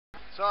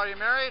So are you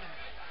married?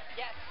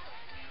 Yes.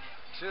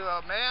 To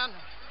a man?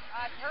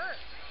 Her.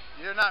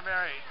 You're not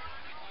married.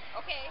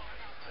 Okay.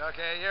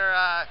 Okay,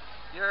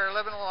 you're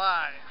living a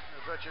lie.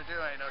 Is what you're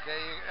doing.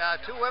 Okay,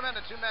 two women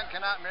and two men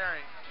cannot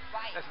marry.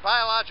 Right. It's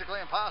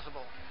biologically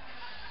impossible.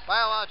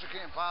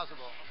 Biologically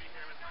impossible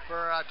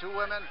for two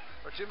women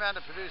or two men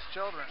to produce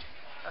children.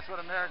 That's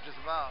what a marriage is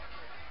about.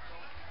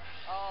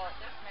 Oh,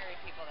 there's married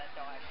people that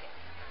don't have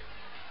kids.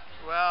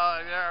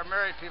 Well, there are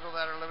married people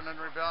that are living in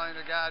rebellion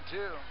to God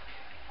too,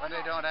 when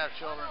they don't have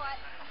children. Oh, no,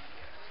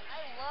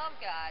 I love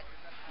God.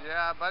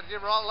 Yeah, but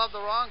you love the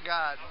wrong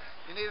God.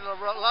 You need to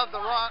love the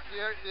wrong.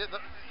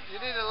 You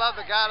need to love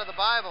the God of the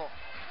Bible.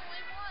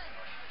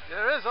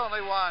 There is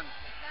only one,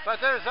 but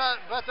there's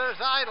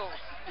idols.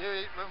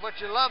 What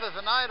you love is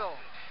an idol.